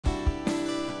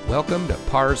Welcome to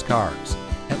Parr's Cars,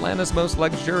 Atlanta's most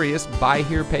luxurious buy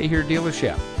here, pay here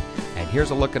dealership. And here's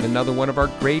a look at another one of our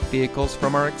great vehicles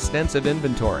from our extensive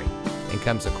inventory, and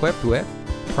comes equipped with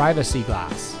privacy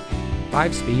glass,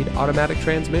 5-speed automatic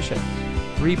transmission,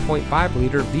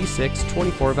 3.5-liter V6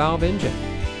 24-valve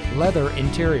engine, leather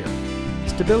interior,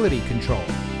 stability control,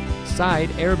 side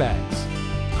airbags,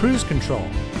 cruise control,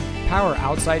 power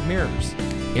outside mirrors,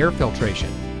 air filtration,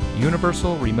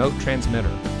 universal remote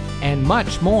transmitter, and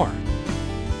much more.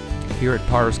 Here at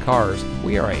Parr's Cars,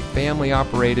 we are a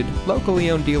family-operated,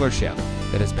 locally owned dealership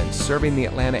that has been serving the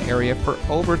Atlanta area for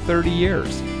over 30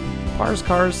 years. Parr's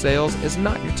Cars Sales is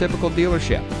not your typical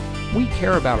dealership. We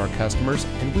care about our customers,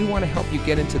 and we want to help you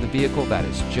get into the vehicle that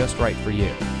is just right for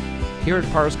you. Here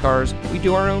at Parr's Cars, we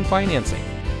do our own financing,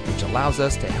 which allows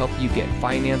us to help you get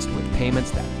financed with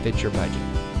payments that fit your budget.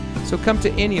 So come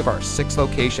to any of our 6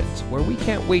 locations where we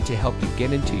can't wait to help you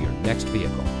get into your next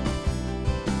vehicle.